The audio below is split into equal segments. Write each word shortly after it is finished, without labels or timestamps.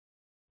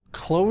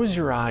Close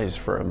your eyes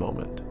for a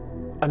moment.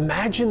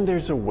 Imagine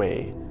there's a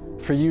way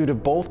for you to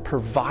both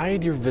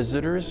provide your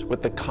visitors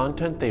with the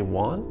content they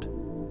want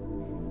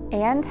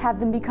and have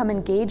them become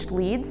engaged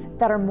leads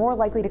that are more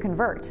likely to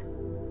convert.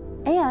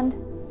 And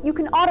you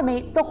can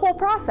automate the whole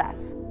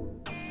process.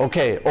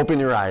 Okay, open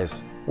your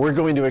eyes. We're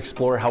going to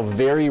explore how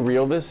very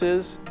real this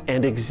is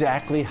and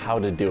exactly how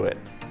to do it.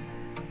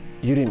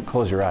 You didn't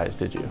close your eyes,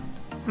 did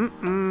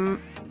you?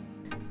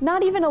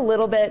 Not even a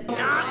little bit.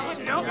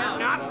 No,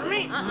 not for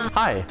me.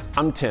 Hi,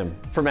 I'm Tim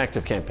from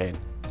ActiveCampaign.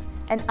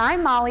 And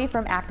I'm Molly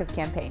from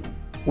ActiveCampaign.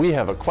 We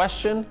have a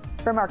question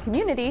from our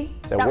community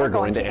that we're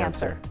going to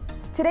answer.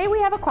 Today we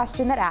have a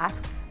question that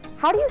asks,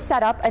 how do you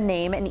set up a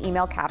name and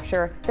email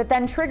capture that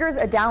then triggers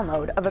a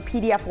download of a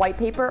PDF white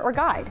paper or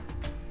guide?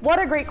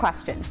 What a great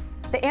question.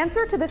 The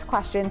answer to this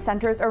question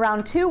centers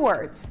around two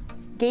words,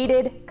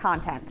 gated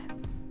content.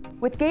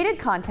 With gated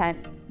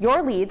content,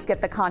 your leads get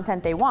the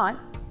content they want,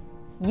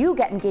 you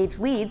get engaged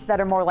leads that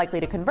are more likely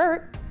to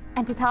convert,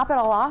 and to top it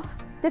all off,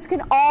 this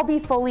can all be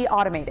fully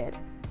automated.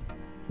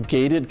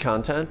 Gated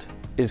content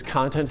is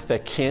content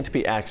that can't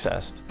be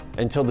accessed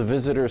until the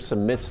visitor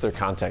submits their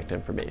contact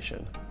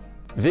information.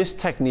 This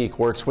technique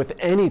works with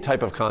any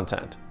type of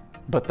content,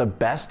 but the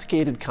best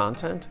gated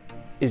content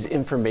is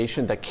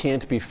information that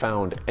can't be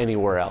found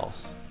anywhere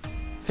else.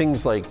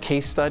 Things like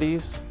case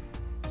studies,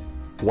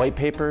 white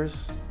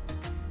papers,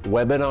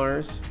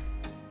 webinars,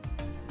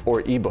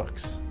 or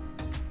ebooks.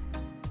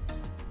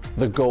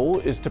 The goal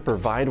is to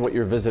provide what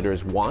your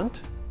visitors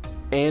want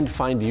and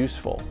find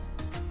useful.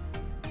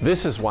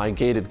 This is why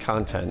gated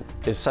content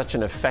is such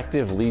an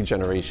effective lead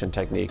generation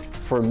technique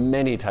for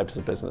many types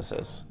of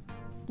businesses.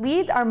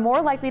 Leads are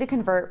more likely to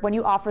convert when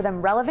you offer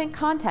them relevant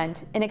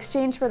content in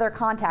exchange for their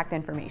contact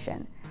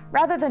information,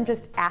 rather than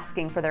just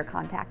asking for their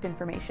contact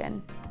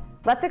information.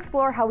 Let's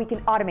explore how we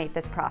can automate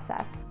this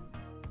process.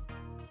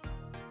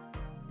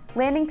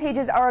 Landing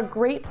pages are a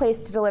great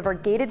place to deliver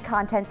gated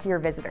content to your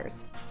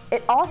visitors.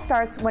 It all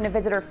starts when a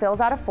visitor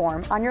fills out a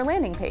form on your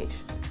landing page.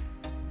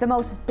 The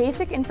most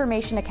basic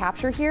information to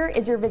capture here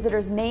is your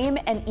visitor's name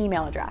and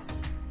email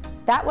address.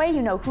 That way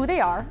you know who they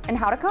are and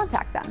how to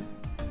contact them.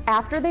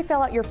 After they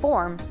fill out your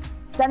form,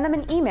 send them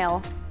an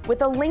email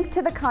with a link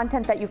to the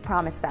content that you've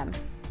promised them.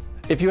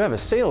 If you have a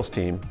sales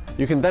team,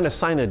 you can then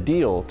assign a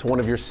deal to one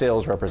of your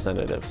sales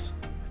representatives.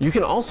 You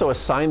can also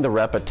assign the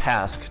rep a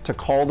task to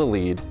call the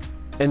lead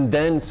and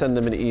then send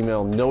them an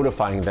email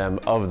notifying them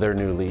of their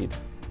new lead.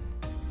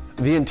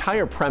 The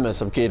entire premise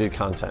of gated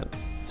content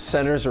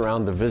centers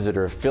around the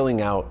visitor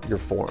filling out your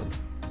form.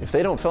 If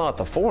they don't fill out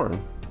the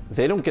form,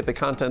 they don't get the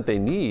content they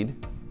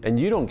need, and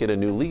you don't get a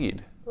new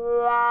lead.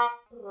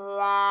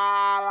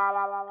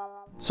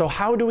 So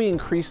how do we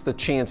increase the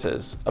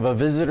chances of a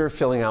visitor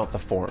filling out the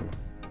form?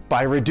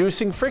 By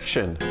reducing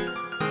friction.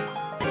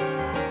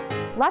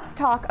 Let's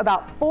talk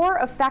about 4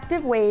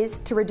 effective ways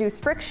to reduce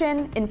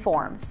friction in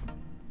forms.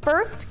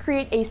 First,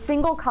 create a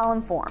single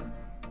column form.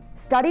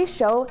 Studies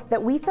show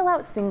that we fill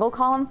out single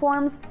column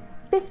forms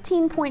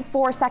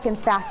 15.4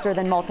 seconds faster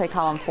than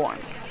multi-column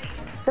forms.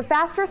 The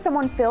faster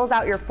someone fills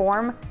out your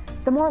form,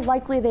 the more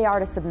likely they are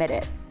to submit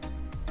it.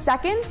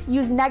 Second,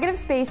 use negative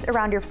space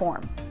around your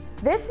form.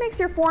 This makes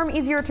your form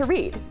easier to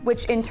read,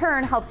 which in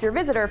turn helps your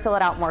visitor fill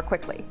it out more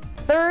quickly.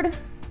 Third,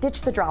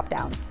 ditch the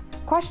drop-downs.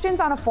 Questions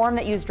on a form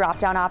that use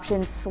drop-down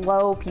options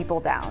slow people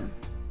down.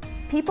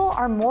 People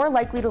are more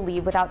likely to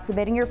leave without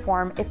submitting your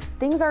form if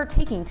things are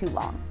taking too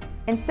long.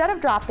 Instead of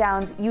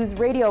drop-downs, use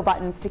radio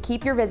buttons to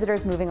keep your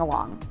visitors moving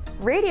along.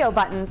 Radio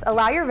buttons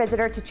allow your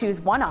visitor to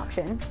choose one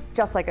option,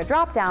 just like a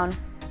drop-down,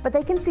 but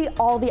they can see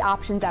all the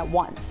options at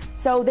once,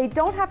 so they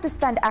don't have to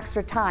spend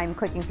extra time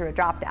clicking through a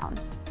drop-down.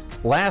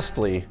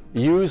 Lastly,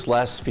 use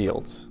less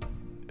fields.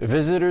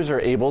 Visitors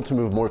are able to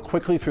move more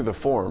quickly through the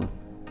form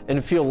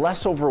and feel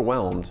less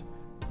overwhelmed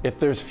if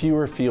there's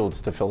fewer fields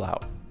to fill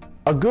out.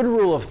 A good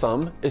rule of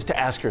thumb is to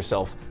ask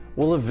yourself,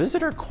 will a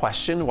visitor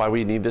question why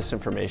we need this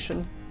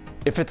information?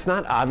 If it's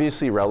not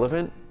obviously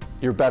relevant,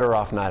 you're better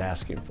off not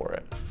asking for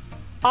it.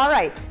 All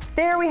right,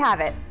 there we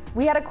have it.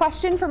 We had a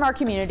question from our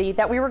community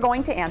that we were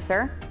going to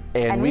answer,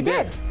 and we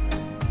did.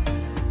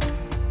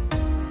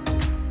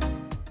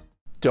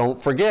 Don't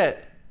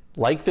forget,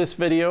 like this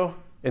video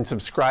and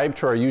subscribe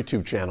to our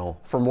YouTube channel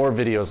for more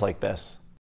videos like this.